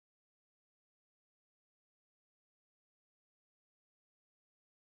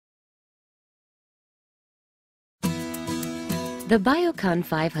The Biocon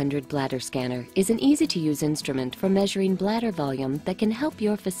 500 bladder scanner is an easy-to-use instrument for measuring bladder volume that can help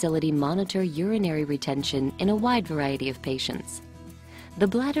your facility monitor urinary retention in a wide variety of patients. The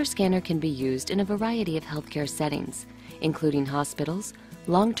bladder scanner can be used in a variety of healthcare settings, including hospitals,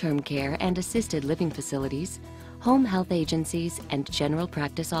 long-term care and assisted living facilities, home health agencies, and general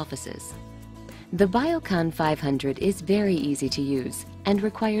practice offices. The Biocon 500 is very easy to use and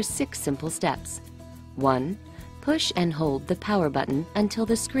requires 6 simple steps. 1. Push and hold the power button until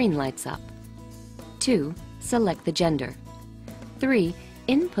the screen lights up. 2. Select the gender. 3.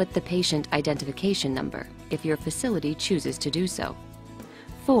 Input the patient identification number if your facility chooses to do so.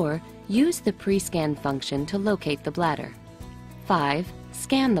 4. Use the pre-scan function to locate the bladder. 5.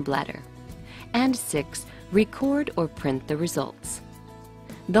 Scan the bladder. And 6. Record or print the results.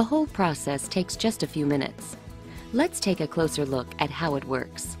 The whole process takes just a few minutes. Let's take a closer look at how it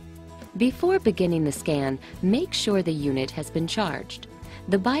works. Before beginning the scan, make sure the unit has been charged.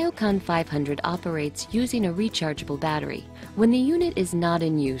 The Biocon 500 operates using a rechargeable battery. When the unit is not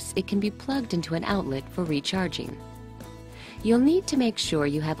in use, it can be plugged into an outlet for recharging. You'll need to make sure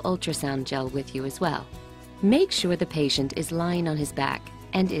you have ultrasound gel with you as well. Make sure the patient is lying on his back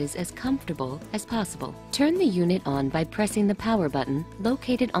and is as comfortable as possible. Turn the unit on by pressing the power button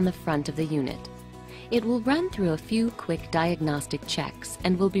located on the front of the unit. It will run through a few quick diagnostic checks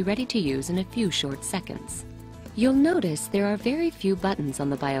and will be ready to use in a few short seconds. You'll notice there are very few buttons on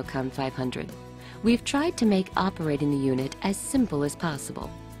the Biocon 500. We've tried to make operating the unit as simple as possible.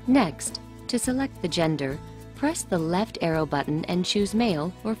 Next, to select the gender, press the left arrow button and choose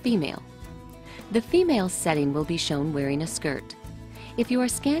male or female. The female setting will be shown wearing a skirt. If you are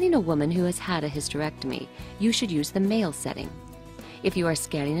scanning a woman who has had a hysterectomy, you should use the male setting. If you are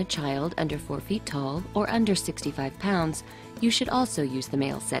scanning a child under 4 feet tall or under 65 pounds, you should also use the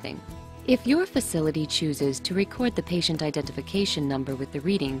male setting. If your facility chooses to record the patient identification number with the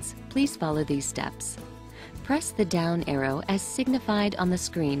readings, please follow these steps. Press the down arrow as signified on the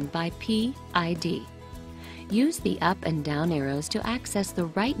screen by PID. Use the up and down arrows to access the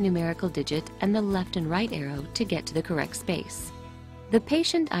right numerical digit and the left and right arrow to get to the correct space. The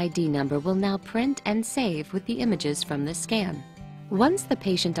patient ID number will now print and save with the images from the scan. Once the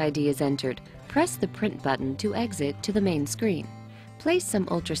patient ID is entered, press the print button to exit to the main screen. Place some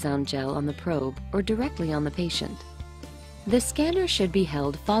ultrasound gel on the probe or directly on the patient. The scanner should be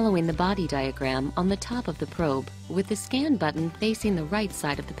held following the body diagram on the top of the probe with the scan button facing the right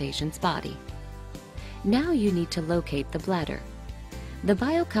side of the patient's body. Now you need to locate the bladder. The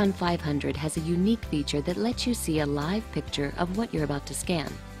Biocon 500 has a unique feature that lets you see a live picture of what you're about to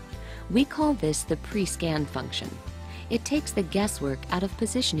scan. We call this the pre-scan function. It takes the guesswork out of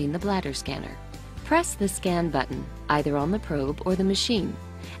positioning the bladder scanner. Press the scan button, either on the probe or the machine,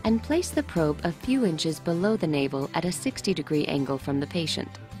 and place the probe a few inches below the navel at a 60-degree angle from the patient.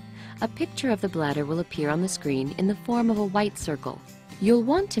 A picture of the bladder will appear on the screen in the form of a white circle. You'll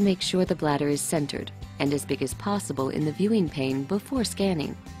want to make sure the bladder is centered and as big as possible in the viewing pane before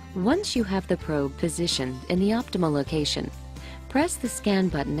scanning. Once you have the probe positioned in the optimal location, press the scan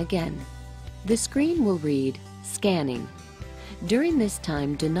button again. The screen will read, "Scanning." During this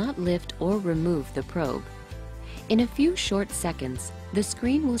time, do not lift or remove the probe. In a few short seconds, the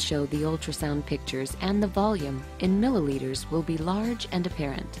screen will show the ultrasound pictures and the volume in milliliters will be large and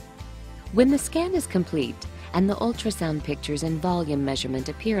apparent. When the scan is complete and the ultrasound pictures and volume measurement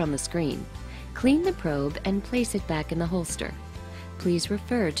appear on the screen, clean the probe and place it back in the holster. Please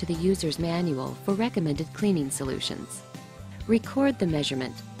refer to the user's manual for recommended cleaning solutions. Record the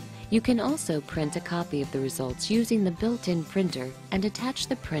measurement. You can also print a copy of the results using the built-in printer and attach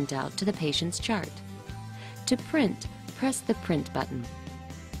the printout to the patient's chart. To print, press the print button.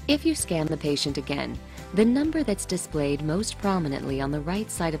 If you scan the patient again, the number that's displayed most prominently on the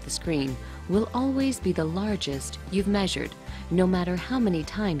right side of the screen will always be the largest you've measured, no matter how many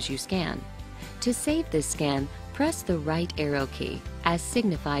times you scan. To save this scan, press the right arrow key, as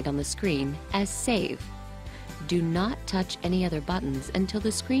signified on the screen as Save. Do not touch any other buttons until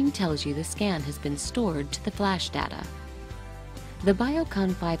the screen tells you the scan has been stored to the flash data. The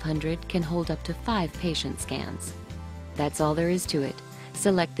Biocon 500 can hold up to 5 patient scans. That's all there is to it.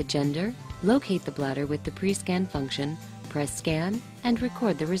 Select the gender, locate the bladder with the pre-scan function, press scan, and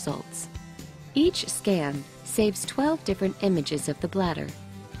record the results. Each scan saves 12 different images of the bladder.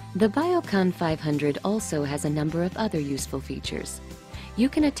 The Biocon 500 also has a number of other useful features. You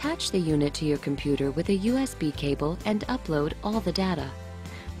can attach the unit to your computer with a USB cable and upload all the data.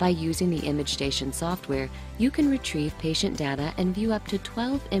 By using the Image Station software, you can retrieve patient data and view up to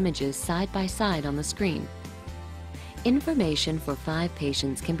 12 images side by side on the screen. Information for 5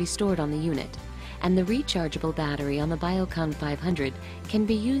 patients can be stored on the unit, and the rechargeable battery on the Biocon 500 can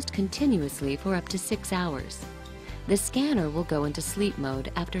be used continuously for up to 6 hours. The scanner will go into sleep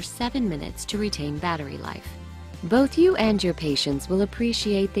mode after 7 minutes to retain battery life. Both you and your patients will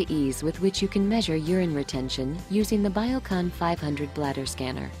appreciate the ease with which you can measure urine retention using the Biocon 500 bladder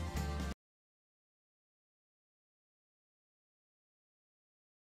scanner.